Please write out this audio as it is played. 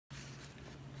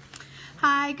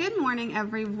Hi, good morning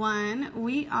everyone.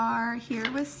 We are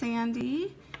here with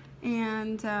Sandy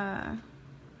and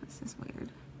this is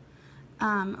weird.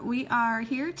 We are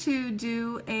here to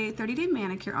do a 30-day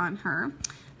manicure on her.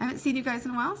 I haven't seen you guys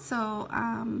in a while, so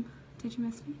did you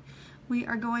miss me? We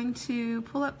are going to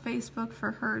pull up Facebook for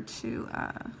her to,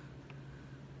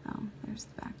 oh, there's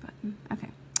the back button. Okay.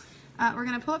 We're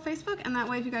going to pull up Facebook, and that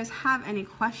way if you guys have any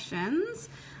questions,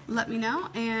 let me know,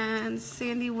 and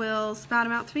Sandy will spout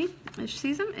them out to me as she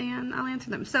sees them, and I'll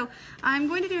answer them. So I'm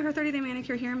going to do her 30-day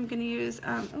manicure here. I'm going to use,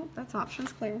 oh, that's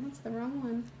Options Clear. That's the wrong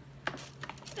one.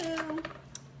 Hello.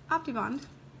 OptiBond.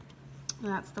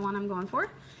 That's the one I'm going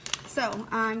for. So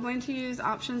I'm going to use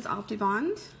Options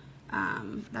OptiBond.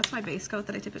 That's my base coat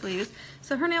that I typically use.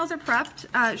 So her nails are prepped.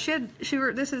 She had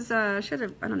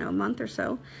I don't know, a month or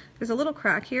so. There's a little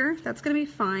crack here. That's going to be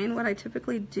fine. What I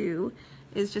typically do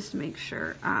is just make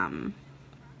sure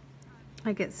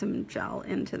I get some gel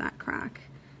into that crack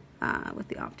with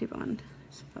the OptiBond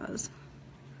fuzz.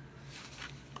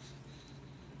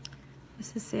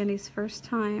 This is Sandy's first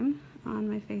time on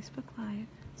my Facebook Live.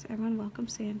 So everyone welcome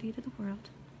Sandy to the world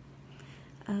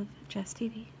of Just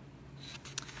TV.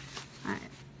 Alright,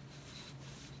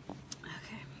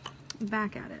 okay,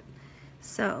 back at it.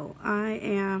 So I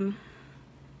am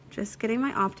just getting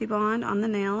my OptiBond on the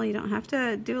nail. You don't have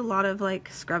to do a lot of like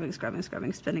scrubbing,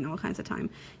 spending all kinds of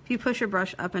time. If you push your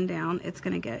brush up and down, it's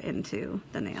going to get into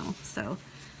the nail. So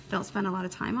don't spend a lot of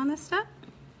time on this step,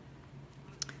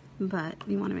 but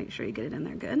you want to make sure you get it in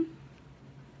there good.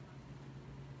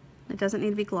 It doesn't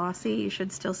need to be glossy. You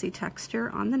should still see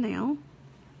texture on the nail.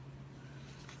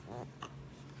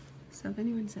 So if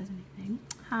anyone says anything.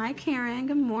 Hi Karen,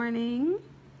 good morning.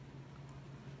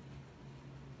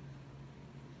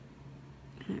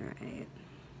 Alright.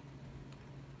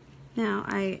 Now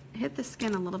I hit the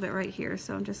skin a little bit right here,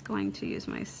 so I'm just going to use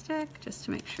my stick just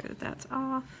to make sure that that's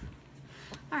off.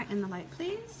 Alright, in the light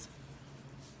please.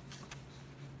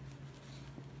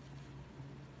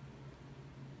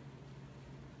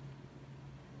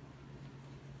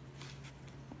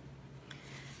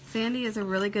 Sandy is a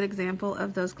really good example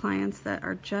of those clients that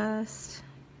are just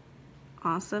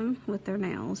awesome with their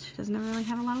nails. She doesn't really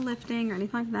have a lot of lifting or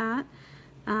anything like that.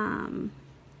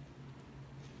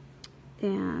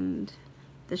 And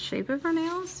the shape of her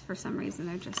nails, for some reason,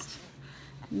 they're just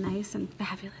nice and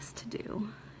fabulous to do.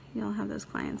 You'll have those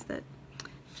clients that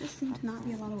just seem to not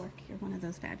be a lot of work. You're one of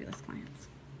those fabulous clients.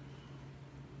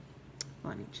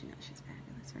 Well, I mean, she knows she's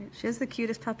fabulous, right? She has the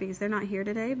cutest puppies. They're not here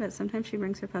today, but sometimes she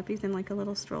brings her puppies in like a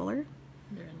little stroller.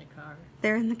 They're in the car.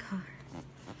 They're in the car.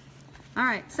 All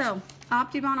right, so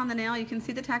OptiBond on the nail. You can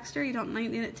see the texture. You don't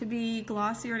need it to be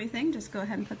glossy or anything. Just go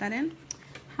ahead and put that in.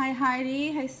 Hi,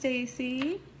 Heidi. Hi,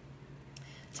 Stacy.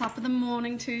 Top of the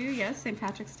morning to you. Yes, St.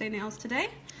 Patrick's Day nails today.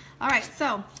 All right,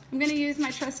 so I'm going to use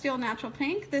my trusty old natural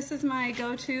pink. This is my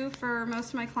go-to for most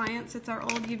of my clients. It's our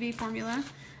old UV formula.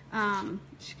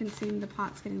 As you can see, the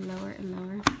pot's getting lower and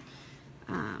lower.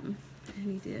 I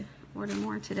need to order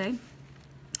more today.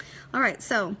 All right,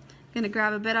 so I'm going to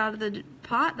grab a bit out of the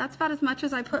pot. That's about as much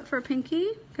as I put for a pinky.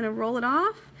 I'm going to roll it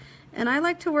off. And I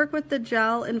like to work with the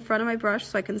gel in front of my brush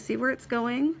so I can see where it's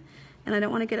going. And I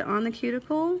don't want to get it on the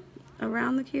cuticle,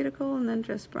 around the cuticle, and then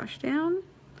just brush down.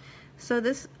 So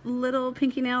this little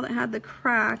pinky nail that had the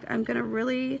crack, I'm going to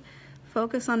really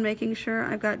focus on making sure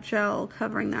I've got gel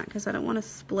covering that because I don't want to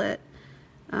split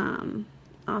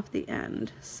off the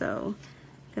end. So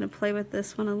I'm going to play with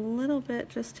this one a little bit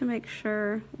just to make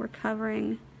sure we're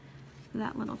covering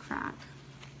that little crack.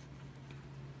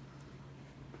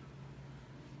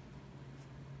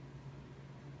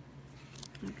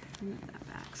 Okay, move that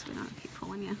back so we don't keep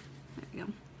pulling you. There we go.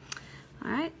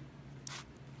 All right,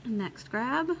 next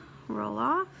grab, roll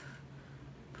off,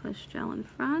 push gel in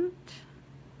front,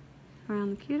 around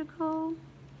the cuticle,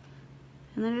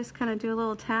 and then just kind of do a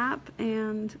little tap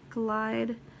and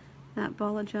glide that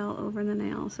ball of gel over the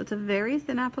nail. So it's a very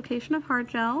thin application of hard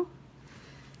gel,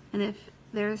 and if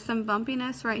there's some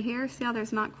bumpiness right here, see how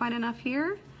there's not quite enough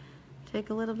here,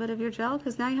 take a little bit of your gel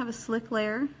because now you have a slick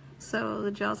layer, so the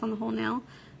gel's on the whole nail,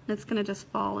 and it's going to just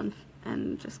fall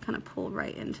and just kind of pull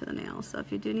right into the nail. So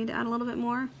if you do need to add a little bit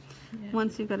more,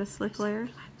 once you've got a slick layer,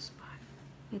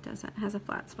 it does, it has a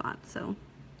flat spot, so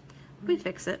we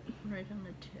fix it. Right on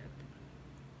the tip.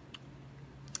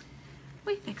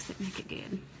 We fix it, make it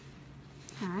good.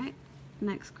 All right,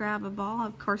 next grab a ball.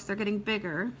 Of course, they're getting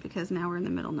bigger because now we're in the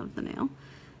middle of the nail.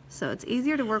 So it's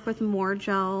easier to work with more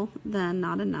gel than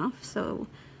not enough. So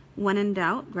when in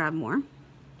doubt, grab more.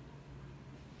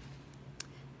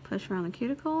 Push around the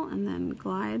cuticle and then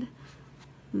glide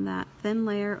that thin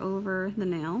layer over the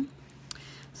nail.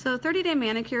 So 30-day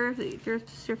manicure, if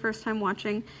it's your first time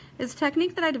watching, is a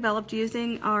technique that I developed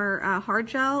using our hard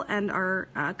gel and our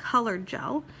colored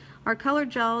gel. Our colored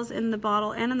gels in the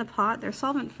bottle and in the pot, they're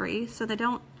solvent free, so they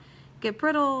don't get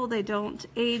brittle, they don't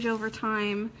age over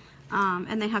time,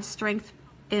 and they have strength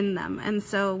in them. And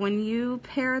so when you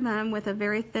pair them with a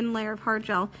very thin layer of hard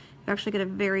gel, you actually get a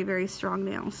very, very strong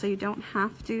nail. So you don't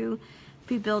have to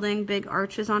be building big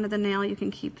arches onto the nail. You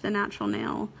can keep the natural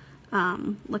nail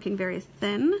looking very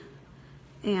thin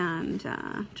and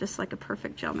just like a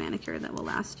perfect gel manicure that will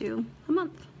last you a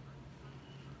month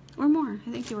or more.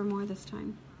 I think you were more this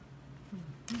time,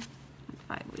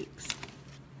 like 5 weeks.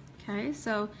 Okay,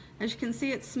 so as you can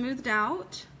see, it's smoothed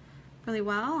out really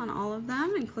well on all of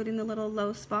them, including the little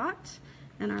low spot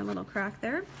and our little crack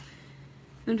there.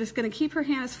 I'm just going to keep her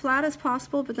hand as flat as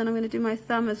possible, but then I'm going to do my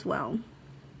thumb as well.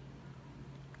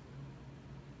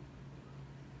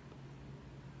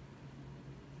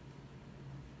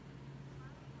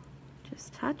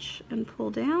 Just touch and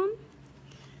pull down.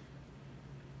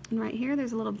 And right here,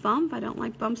 there's a little bump. I don't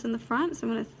like bumps in the front, so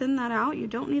I'm going to thin that out. You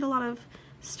don't need a lot of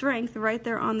strength right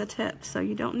there on the tip, so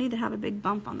you don't need to have a big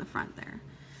bump on the front there.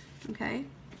 Okay,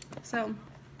 so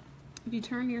if you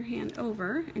turn your hand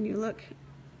over and you look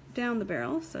down the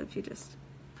barrel, so if you just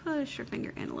push your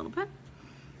finger in a little bit,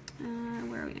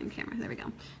 where are we in camera? There we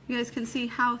go. You guys can see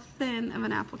how thin of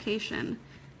an application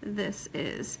this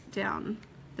is down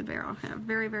the barrel.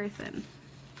 Very, very thin.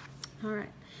 All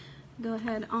right, go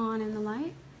ahead on in the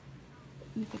light.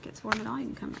 And if it gets warm at all, you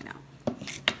can come right out.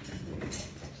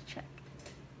 Check.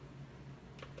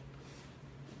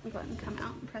 Go ahead and come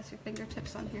out and press your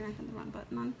fingertips on here. I had the wrong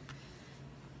button on.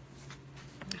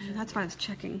 That's why I was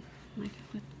checking. Like,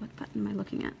 what button am I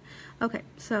looking at? Okay,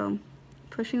 so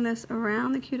pushing this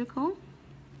around the cuticle.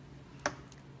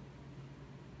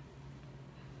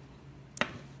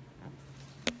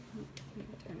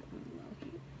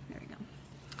 There we go.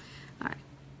 All right.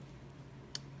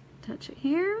 Touch it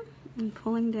here and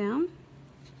pulling down.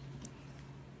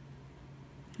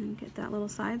 And get that little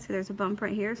side. See, there's a bump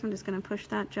right here, so I'm just going to push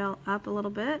that gel up a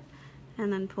little bit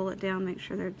and then pull it down, make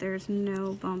sure that there's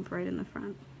no bump right in the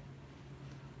front.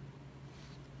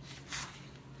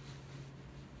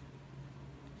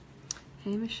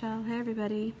 Hey Michelle, hey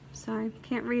everybody. Sorry,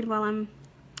 can't read while I'm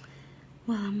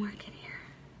working here,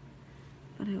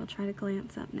 but I will try to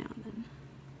glance up now and then.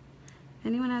 If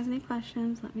anyone has any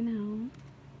questions, let me know.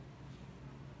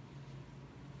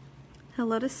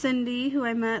 Hello to Cindy, who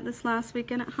I met this last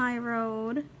weekend at High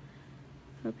Road.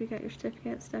 Hope you got your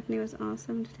certificate. Stephanie was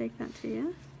awesome to take that to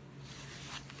you.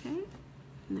 Okay,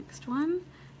 next one.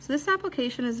 So this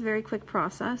application is a very quick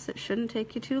process. It shouldn't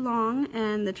take you too long,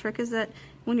 and the trick is that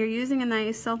when you're using a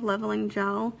nice self-leveling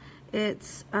gel,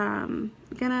 it's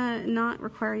gonna not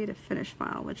require you to finish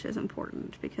file, which is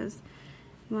important because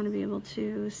you want to be able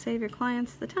to save your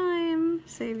clients the time,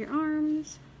 save your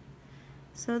arms.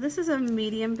 So this is a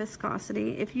medium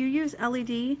viscosity. If you use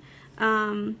LED,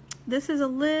 this is a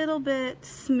little bit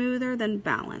smoother than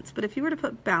Balance, but if you were to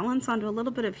put Balance onto a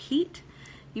little bit of heat,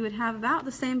 you would have about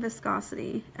the same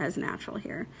viscosity as natural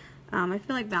here. I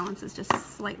feel like Balance is just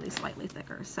slightly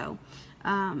thicker. So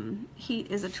heat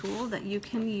is a tool that you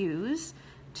can use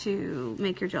to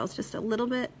make your gels just a little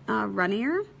bit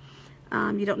runnier.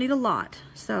 You don't need a lot,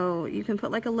 so you can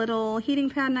put like a little heating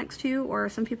pad next to you, or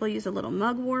some people use a little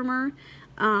mug warmer,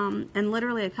 and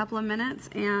literally a couple of minutes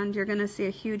and you're gonna see a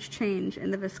huge change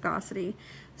in the viscosity.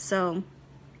 So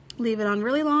leave it on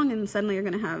really long and suddenly you're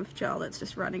gonna have gel that's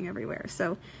just running everywhere.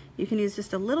 So you can use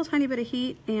just a little tiny bit of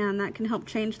heat and that can help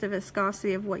change the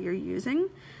viscosity of what you're using.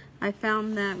 I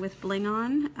found that with Bling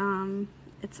On,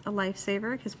 it's a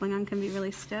lifesaver because Bling On can be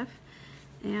really stiff.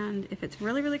 And if it's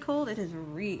really cold, it is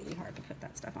really hard to put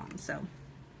that stuff on. So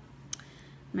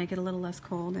make it a little less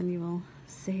cold and you will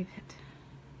save it.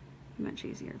 Much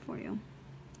easier for you.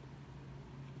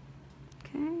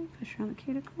 Okay, push around the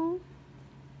cuticle.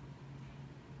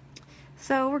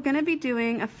 So we're going to be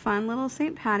doing a fun little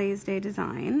St. Patty's Day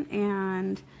design,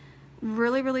 and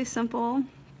really simple,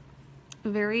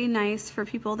 very nice for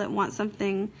people that want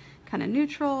something kind of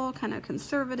neutral, kind of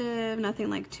conservative, nothing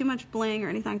like too much bling or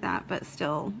anything like that, but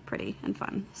still pretty and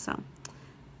fun. So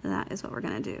that is what we're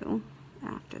going to do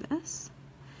after this.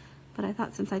 But I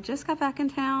thought since I just got back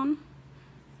in town,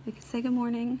 we could say good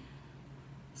morning,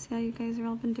 see how you guys are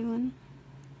all been doing.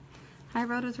 High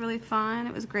Road was really fun.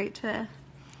 It was great to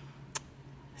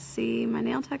see my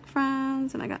nail tech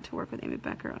friends, and I got to work with Amy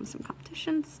Becker on some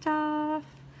competition stuff.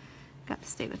 Got to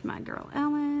stay with my girl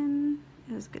Ellen.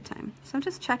 It was a good time. So I'm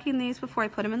just checking these before I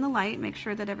put them in the light, make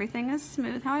sure that everything is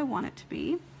smooth how I want it to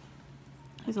be.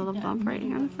 There's a little bump right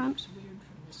here in the front. Looks weird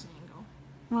from this angle.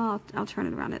 well, I'll turn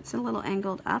it around. It's a little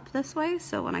angled up this way,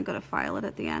 so when I go to file it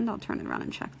at the end, I'll turn it around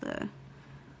and check the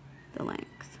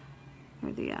length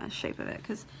or the shape of it,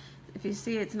 because if you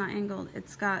see it's not angled,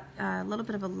 it's got a little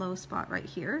bit of a low spot right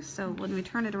here. So when we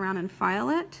turn it around and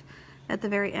file it at the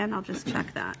very end, I'll just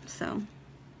check that. So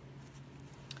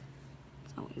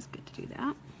it's always good to do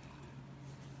that.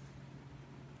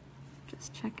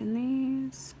 Just checking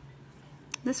these.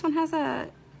 This one has a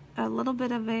little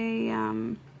bit of a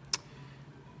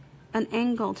an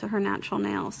angle to her natural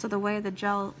nail, so the way the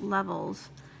gel levels,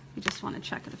 you just want to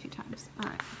check it a few times. All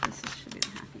right, should be the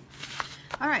happy.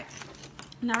 All right,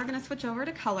 now we're going to switch over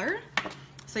to color.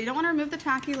 So you don't want to remove the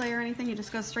tacky layer or anything, you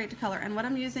just go straight to color. And what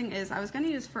I'm using is, I was going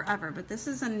to use Forever, but this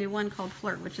is a new one called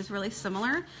Flirt, which is really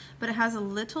similar, but it has a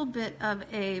little bit of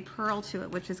a pearl to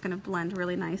it, which is going to blend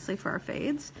really nicely for our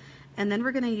fades. And then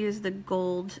we're going to use the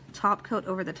gold top coat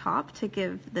over the top to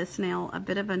give this nail a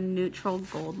bit of a neutral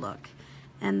gold look.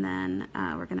 And then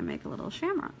we're going to make a little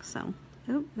shamrock. So,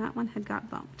 oop, that one had got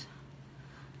bumped.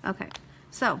 Okay,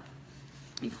 so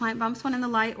your client bumps one in the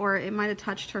light, or it might have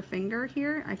touched her finger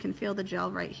here. I can feel the gel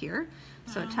right here.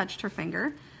 So it touched her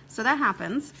finger. So that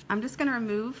happens. I'm just going to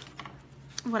remove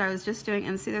what I was just doing,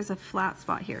 and see there's a flat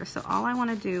spot here. So all I want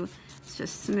to do is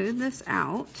just smooth this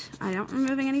out. I don't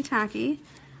removing any tacky.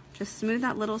 Just smooth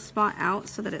that little spot out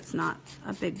so that it's not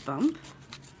a big bump.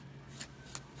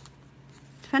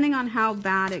 Depending on how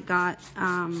bad it got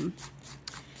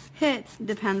hit,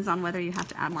 depends on whether you have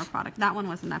to add more product. That one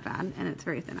wasn't that bad, and it's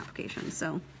very thin application,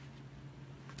 so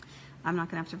I'm not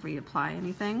going to have to reapply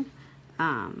anything,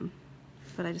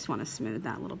 but I just want to smooth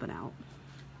that a little bit out.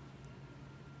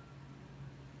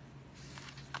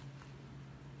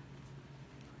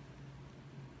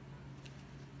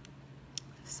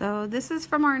 So this is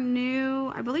from our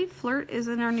new, I believe Flirt is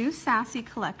in our new Sassy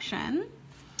collection.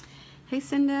 Hey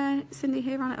Cindy,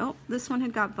 hey Rhonda. Oh, this one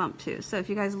had got bumped too. So if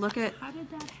you guys look at... How did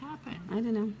that happen? I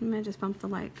don't know. You might just bump the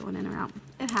light going in or out.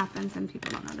 It happens and people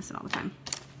don't notice it all the time.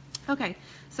 Okay,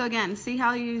 so again, see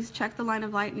how you check the line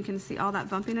of light and you can see all that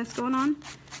bumpiness going on?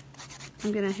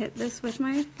 I'm going to hit this with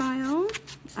my file.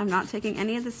 I'm not taking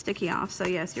any of the sticky off. So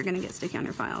yes, you're going to get sticky on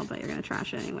your file, but you're going to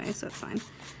trash it anyway, so it's fine.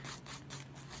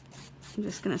 I'm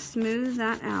just going to smooth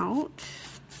that out.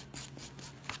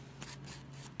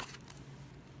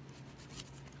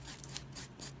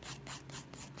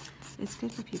 It's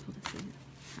good for people to see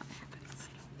how it happens.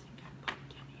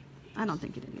 I don't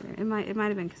think you did either. It might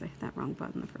have been because I hit that wrong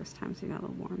button the first time, so you got a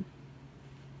little warm.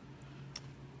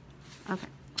 Okay,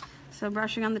 so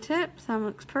brushing on the tip, that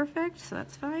looks perfect, so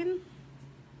that's fine.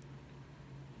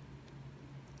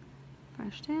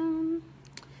 Brush down.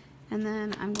 And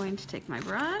then I'm going to take my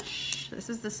brush. This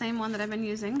is the same one that I've been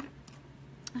using,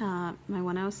 my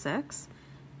 106,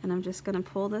 and I'm just going to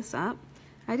pull this up.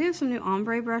 I do have some new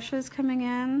ombre brushes coming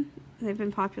in. They've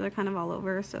been popular kind of all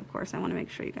over, so of course I want to make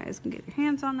sure you guys can get your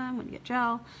hands on them when you get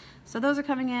gel. So those are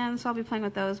coming in, so I'll be playing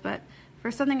with those, but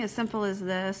for something as simple as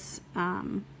this,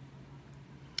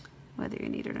 whether you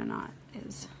need it or not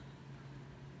is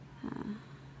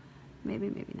maybe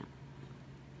not.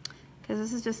 Because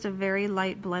this is just a very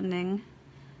light blending.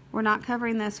 We're not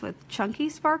covering this with chunky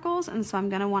sparkles, and so I'm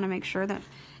going to want to make sure that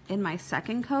in my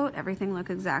second coat everything looks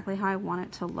exactly how I want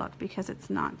it to look, because it's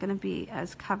not going to be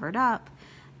as covered up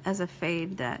as a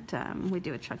fade that we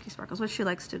do with chunky sparkles, which she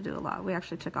likes to do a lot. We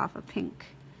actually took off a pink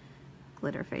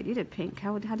glitter fade. You did pink.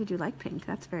 How did you like pink?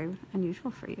 That's very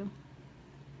unusual for you.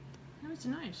 That was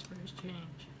nice for a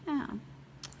change. Yeah.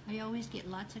 I always get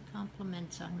lots of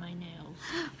compliments on my nails.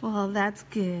 Well, that's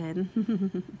good.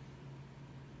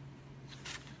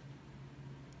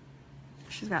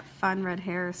 She's got fun red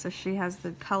hair, so she has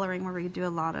the coloring where we do a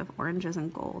lot of oranges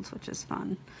and golds, which is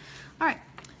fun. All right,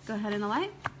 go ahead in the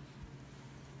light.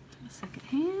 Second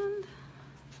hand.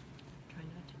 Try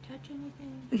not to touch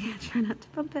anything. Yeah, try not to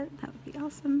bump it. That would be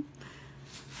awesome.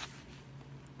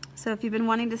 So if you've been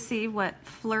wanting to see what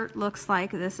Flirt looks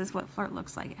like, this is what Flirt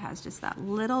looks like. It has just that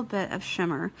little bit of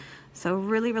shimmer. So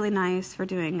really, really nice for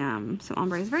doing some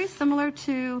ombre. It's very similar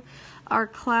to our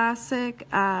classic,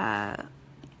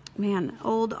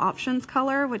 old options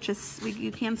color, which is,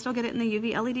 you can still get it in the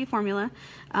UV LED formula,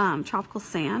 Tropical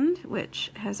Sand,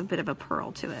 which has a bit of a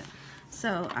pearl to it.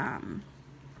 So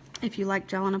if you like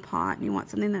gel in a pot and you want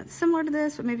something that's similar to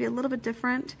this, but maybe a little bit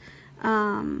different,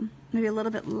 maybe a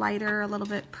little bit lighter, a little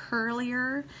bit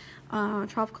pearlier.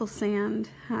 Tropical Sand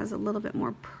has a little bit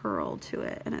more pearl to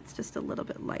it, and it's just a little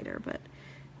bit lighter, but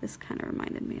this kind of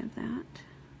reminded me of that.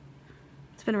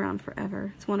 It's been around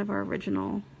forever. It's one of our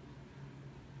original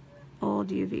old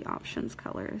UV options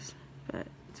colors, but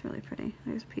it's really pretty.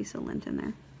 There's a piece of lint in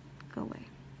there. Go away.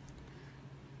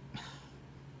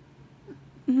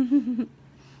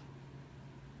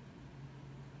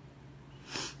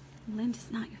 Blend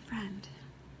is not your friend.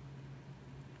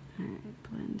 All right,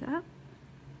 blend up.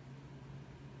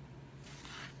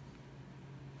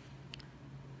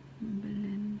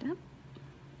 Blend up.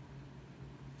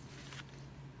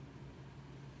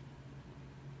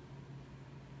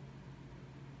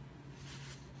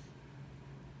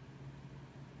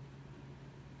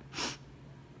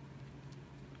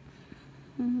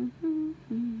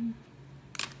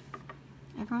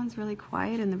 Everyone's really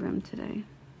quiet in the room today.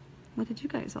 What did you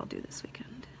guys all do this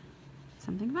weekend?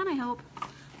 Something fun, I hope.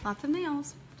 Lots of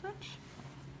nails. Touch.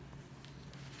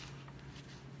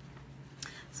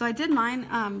 So I did mine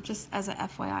just as a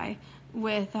FYI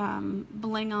with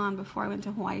bling on before I went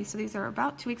to Hawaii. So these are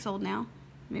about 2 weeks old now,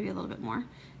 maybe a little bit more,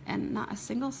 and not a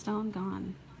single stone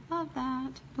gone. Love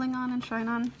that. Bling on and shine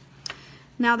on.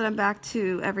 Now that I'm back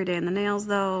to every day in the nails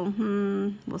though,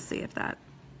 we'll see if that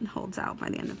holds out by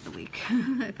the end of the week.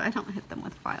 If I don't hit them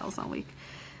with files all week,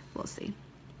 we'll see.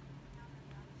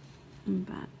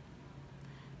 But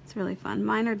it's really fun.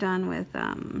 Mine are done with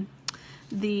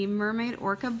the Mermaid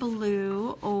Orca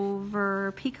Blue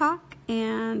over Peacock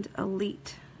and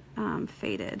Elite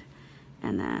faded.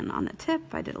 And then on the tip,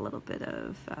 I did a little bit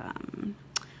of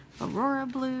Aurora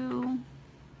Blue.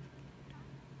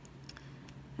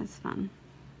 It's fun.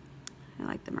 I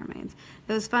like the mermaids.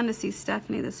 It was fun to see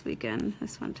Stephanie this weekend.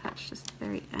 This one touched just the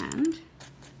very end.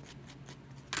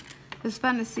 It was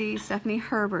fun to see Stephanie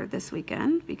Herbert this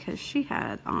weekend because she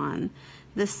had on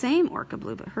the same Orca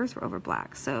Blue, but hers were over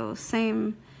black. So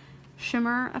same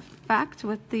shimmer effect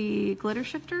with the glitter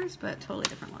shifters, but totally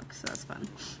different look. So that's fun.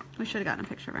 We should have gotten a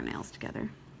picture of our nails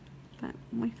together, but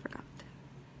we forgot.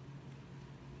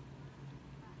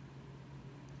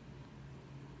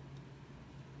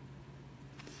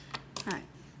 All right,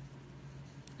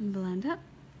 blend up.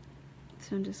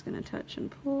 So I'm just going to touch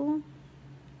and pull.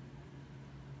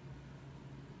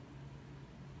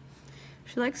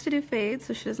 She likes to do fades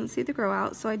so she doesn't see the grow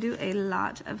out. So I do a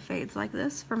lot of fades like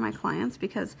this for my clients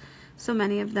because so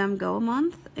many of them go a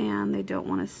month and they don't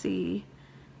want to see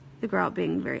the grow out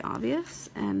being very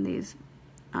obvious. And these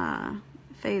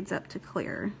fades up to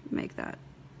clear make that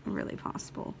really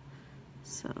possible.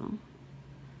 So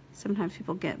sometimes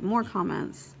people get more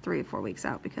comments 3 or 4 weeks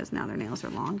out because now their nails are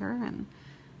longer and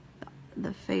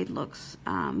the fade looks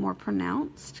more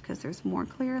pronounced because there's more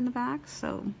clear in the back.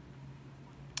 So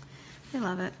I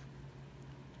love it.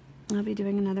 I'll be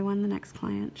doing another one the next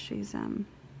client. She's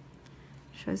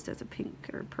she always does a pink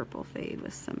or purple fade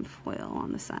with some foil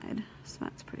on the side. So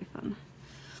that's pretty fun.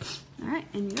 All right,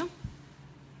 in you go.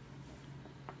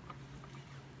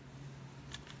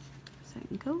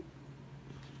 Second coat.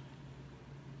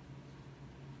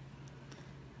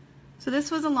 So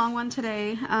this was a long one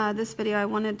today. This video I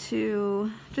wanted to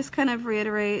just kind of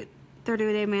reiterate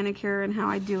 30-day manicure and how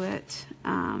I do it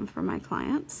for my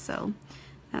clients. So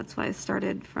that's why I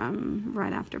started from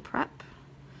right after prep.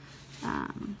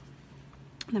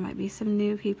 There might be some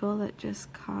new people that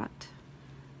just caught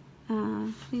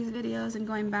these videos, and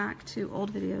going back to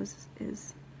old videos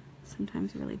is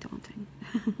sometimes really daunting.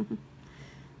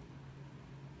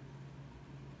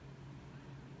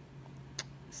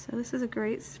 So this is a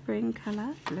great spring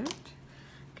color, Flirt.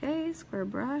 Okay, square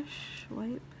brush,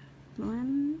 wipe,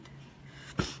 blend.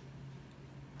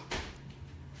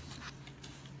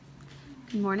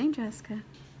 Good morning, Jessica.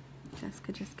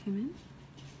 Jessica just came in.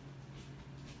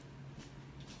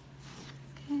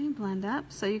 Okay, blend up.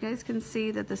 So you guys can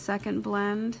see that the second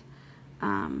blend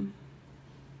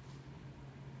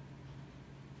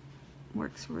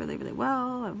works really, really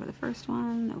well over the first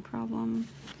one, no problem.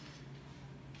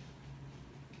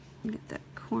 Get that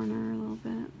corner a little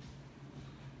bit.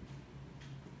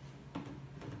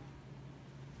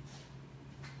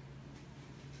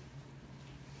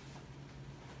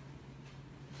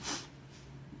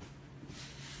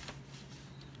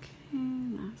 Okay,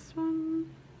 last one.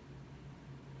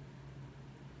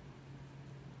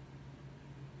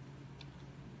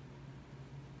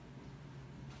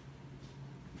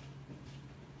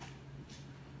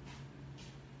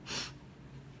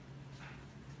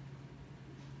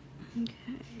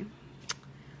 Okay,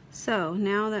 so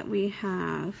now that we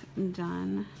have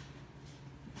done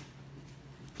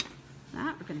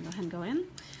that, we're going to go ahead and go in.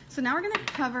 So now we're going to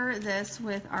cover this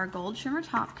with our gold shimmer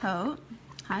top coat.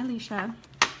 Hi, Alicia.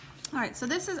 All right, so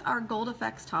this is our Gold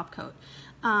Effects top coat.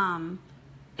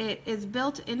 It is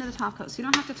built into the top coat, so you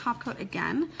don't have to top coat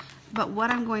again. But what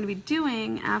I'm going to be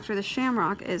doing after the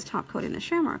shamrock is top coating the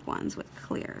shamrock ones with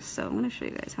clear. So I'm going to show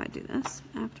you guys how I do this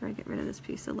after I get rid of this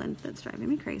piece of lint that's driving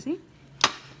me crazy.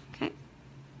 Okay.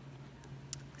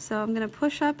 So I'm going to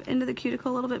push up into the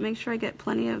cuticle a little bit, make sure I get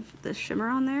plenty of the shimmer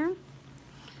on there.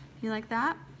 You like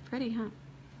that? Pretty, huh?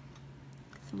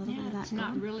 It's a little bit of that it's gold.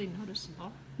 not really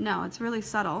noticeable. No, it's really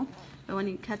subtle, but when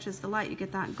it catches the light, you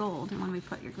get that gold. And when we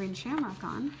put your green shamrock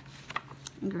on,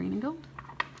 green and gold.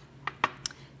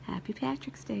 Happy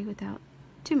Patrick's Day without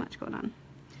too much going on.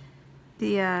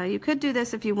 You could do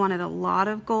this if you wanted a lot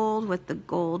of gold with the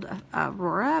gold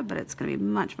Aurora, but it's going to be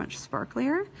much, much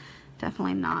sparklier.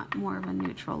 Definitely not more of a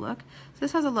neutral look. So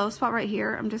this has a low spot right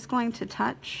here. I'm just going to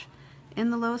touch in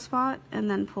the low spot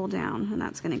and then pull down, and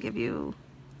that's going to give you,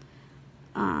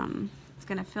 it's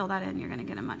going to fill that in. You're going to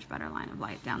get a much better line of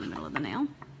light down the middle of the nail. Is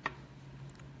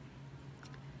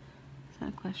that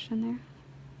a question there?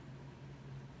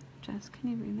 Jess, can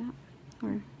you read that?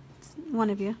 Or one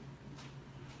of you?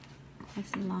 I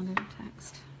see longer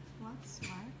text. What's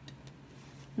smart?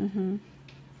 Mm-hmm.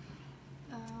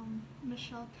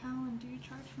 Michelle Cowan, do you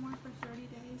charge more for 30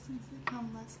 days since they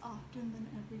come less often than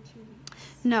every 2 weeks?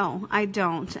 No, I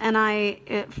don't. And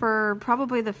for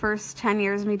probably the first 10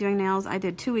 years of me doing nails, I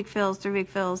did 2-week fills, 3-week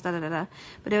fills, da-da-da-da.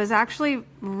 But it was actually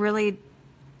really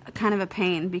kind of a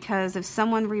pain, because if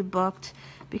someone rebooked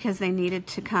because they needed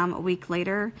to come a week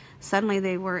later, suddenly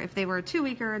if they were a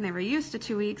 2-weeker and they were used to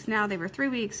 2 weeks, now they were 3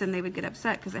 weeks, and they would get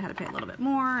upset because they had to pay a little bit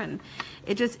more, and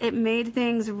it made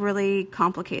things really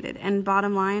complicated. And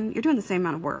bottom line, you're doing the same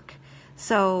amount of work.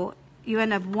 So you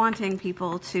end up wanting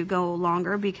people to go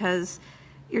longer because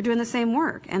you're doing the same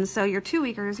work. And so your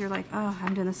 2-weekers, you're like, oh,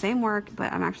 I'm doing the same work,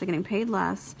 but I'm actually getting paid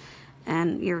less,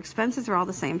 and your expenses are all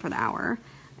the same for the hour.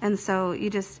 And so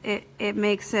it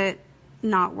makes it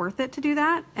not worth it to do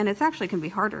that, and it's actually can be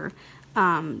harder.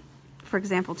 For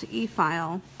example, to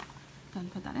e-file, go ahead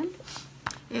and put that in.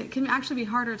 It can actually be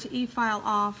harder to e-file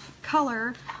off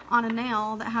color on a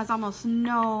nail that has almost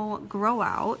no grow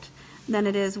out than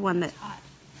it is one that,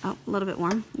 oh, a little bit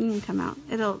warm. You can come out.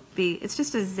 It's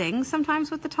just a zing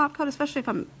sometimes with the top coat, especially if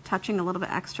I'm touching a little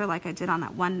bit extra like I did on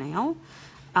that one nail.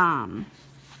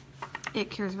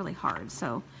 It cures really hard,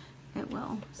 so it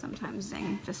will sometimes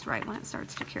zing just right when it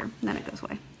starts to cure, and then it goes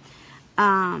away.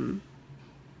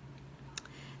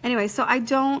 Anyway, so I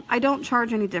don't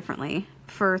charge any differently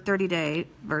for 30-day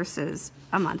versus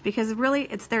a month, because really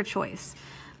it's their choice.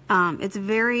 It's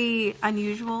very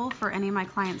unusual for any of my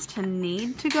clients to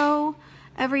need to go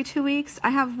every 2 weeks.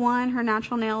 I have one, her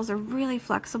natural nails are really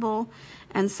flexible,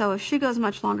 and so if she goes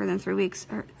much longer than 3 weeks,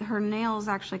 her nails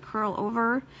actually curl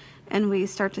over, and we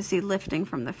start to see lifting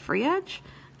from the free edge.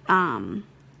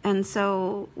 And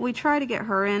so we try to get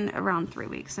her in around 3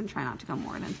 weeks and try not to go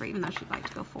more than 3, even though she'd like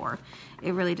to go 4.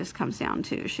 It really just comes down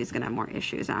to she's going to have more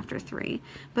issues after 3.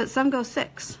 But some go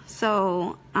 6.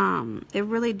 So it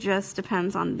really just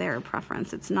depends on their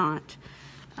preference. It's not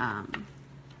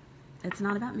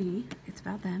about me. It's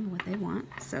about them and what they want.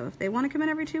 So if they want to come in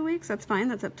every 2 weeks, that's fine.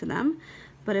 That's up to them.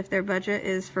 But if their budget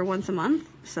is for once a month,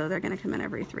 so they're going to come in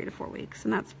every 3 to 4 weeks.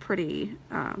 And that's pretty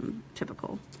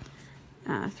typical.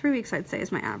 3 weeks, I'd say,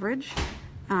 is my average.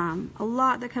 A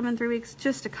lot that come in 3 weeks,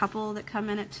 just a couple that come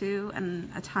in at 2,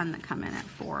 and a ton that come in at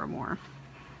 4 or more.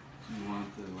 Do you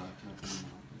want the laptop in the office?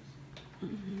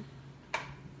 Mm-hmm.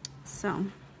 So,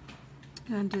 I'm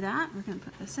going to do that. We're going to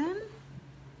put this in.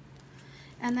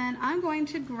 And then I'm going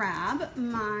to grab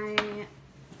my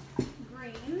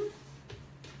green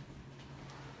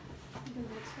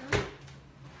glitter.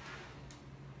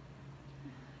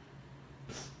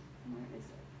 Where is it?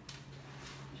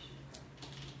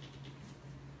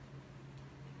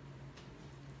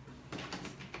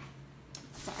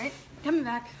 Sorry, coming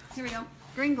back. Here we go.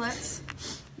 Green Glitz.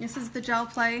 This is the gel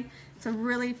play. It's a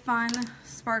really fun,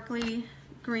 sparkly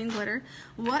green glitter.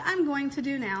 What I'm going to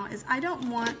do now is I don't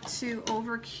want to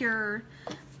over cure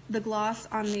the gloss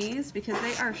on these because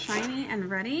they are shiny and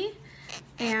ready.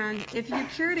 And if you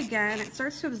cure it again, it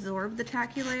starts to absorb the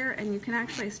tacky layer and you can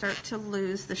actually start to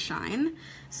lose the shine.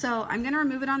 So I'm going to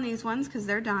remove it on these ones because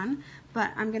they're done,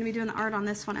 but I'm going to be doing the art on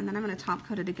this one, and then I'm going to top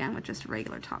coat it again with just a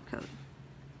regular top coat.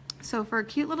 So for a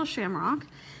cute little shamrock,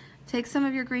 take some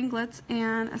of your green glitz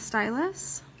and a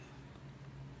stylus.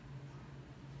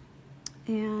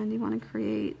 And you want to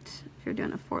create, if you're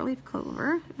doing a 4-leaf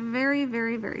clover, very,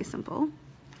 very, very simple.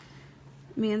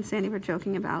 Me and Sandy were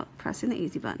joking about pressing the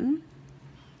easy button.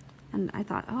 And I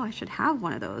thought, oh, I should have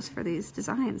one of those for these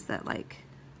designs that like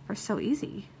are so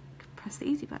easy. Press the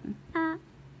easy button.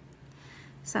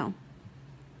 So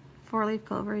 4-leaf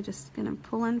clover, you're just going to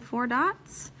pull in 4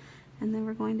 dots, and then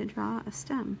we're going to draw a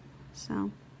stem.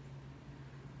 So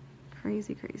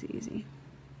crazy, crazy easy.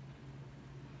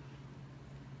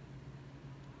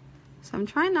 So I'm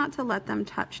trying not to let them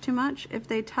touch too much. If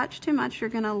they touch too much, you're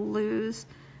going to lose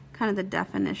kind of the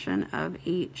definition of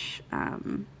each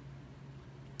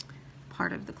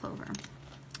part of the clover.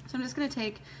 So I'm just going to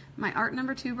take my art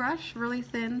number 2 brush, really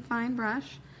thin, fine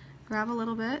brush, grab a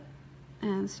little bit,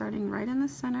 and starting right in the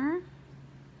center,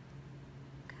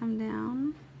 come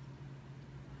down.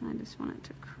 I just want it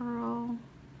to curl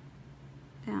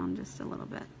down just a little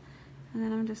bit. And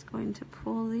then I'm just going to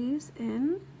pull these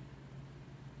in.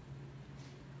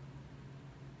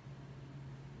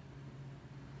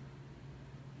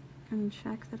 And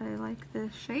check that I like the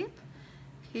shape.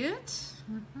 Cute.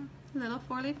 Little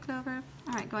 4-leaf clover.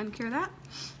 All right, go ahead and cure that.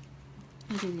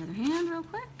 I'll do the other hand real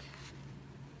quick.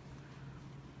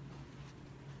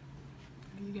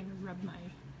 Are you gonna rub my...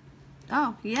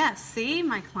 Oh, yes. See?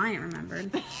 My client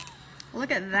remembered.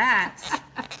 Look at that.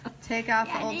 Take off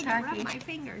the I old need tacky. to rub my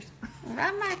fingers.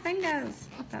 Rub my fingers.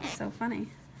 That's so funny.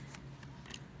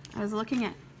 I was looking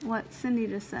at what Cindy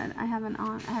just said. I have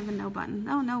a no button.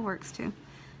 Oh, no works too.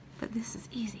 But this is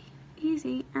easy.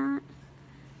 Easy.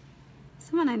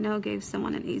 Someone I know gave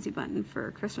someone an easy button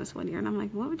for Christmas one year, and I'm like,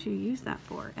 what would you use that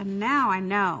for? And now I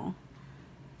know.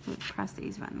 Press the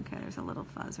easy button. Okay, there's a little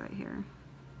fuzz right here.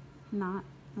 Not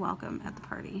welcome at the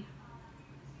party.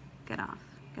 Get off.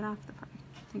 Get off the party.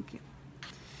 Thank you.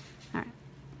 All right.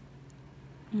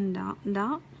 And dot,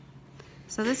 dot.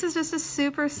 So this is just a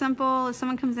super simple, if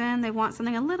someone comes in, they want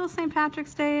something a little St.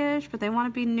 Patrick's Day-ish, but they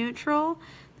want to be neutral.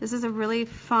 This is a really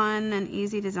fun and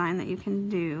easy design that you can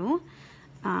do.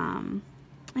 And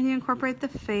you incorporate the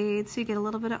fade so you get a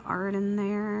little bit of art in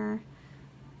there.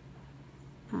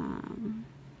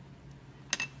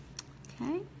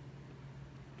 Okay.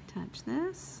 Touch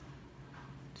this.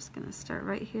 Just going to start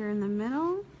right here in the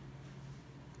middle.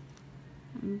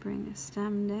 And bring a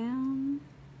stem down.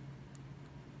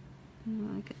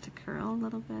 I like it to curl a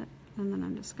little bit. And then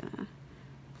I'm just going to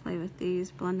play with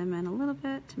these, blend them in a little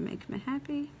bit to make me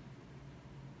happy.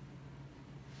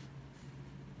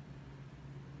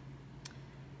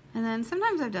 And then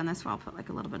sometimes I've done this where I'll put like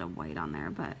a little bit of white on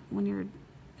there, but when you're,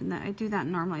 I do that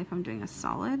normally if I'm doing a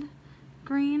solid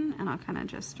green, and I'll kind of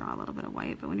just draw a little bit of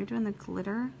white, but when you're doing the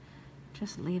glitter,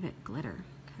 just leave it glitter,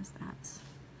 because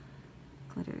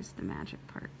glitter's the magic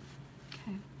part.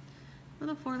 Okay,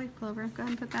 little 4-leaf clover, go ahead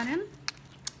and put that in.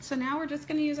 So now we're just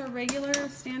going to use our regular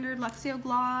standard Luxio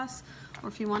gloss, or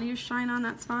if you want to use Shine On,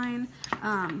 that's fine.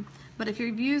 But if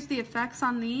you've used the effects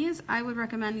on these, I would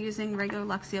recommend using regular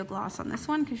Luxio gloss on this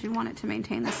one because you want it to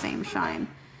maintain the same shine.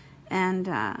 And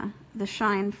the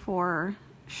shine for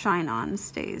Shine On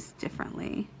stays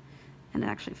differently, and it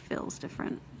actually feels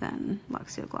different than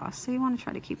Luxio gloss. So you want to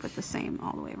try to keep it the same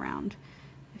all the way around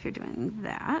if you're doing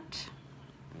that.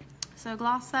 So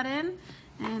gloss that in,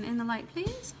 and in the light,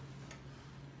 please.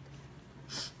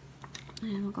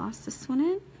 And we'll gloss this one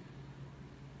in.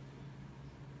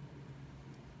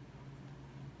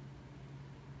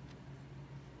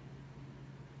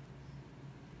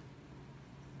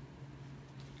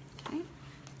 Okay.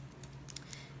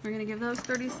 We're gonna give those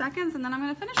 30 seconds and then I'm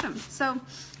gonna finish them. So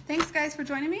thanks guys for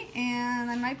joining me, and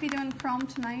I might be doing chrome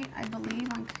tonight, I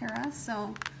believe, on Kara,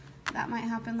 so that might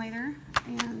happen later,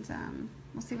 and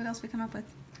we'll see what else we come up with.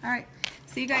 All right,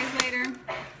 see you guys later.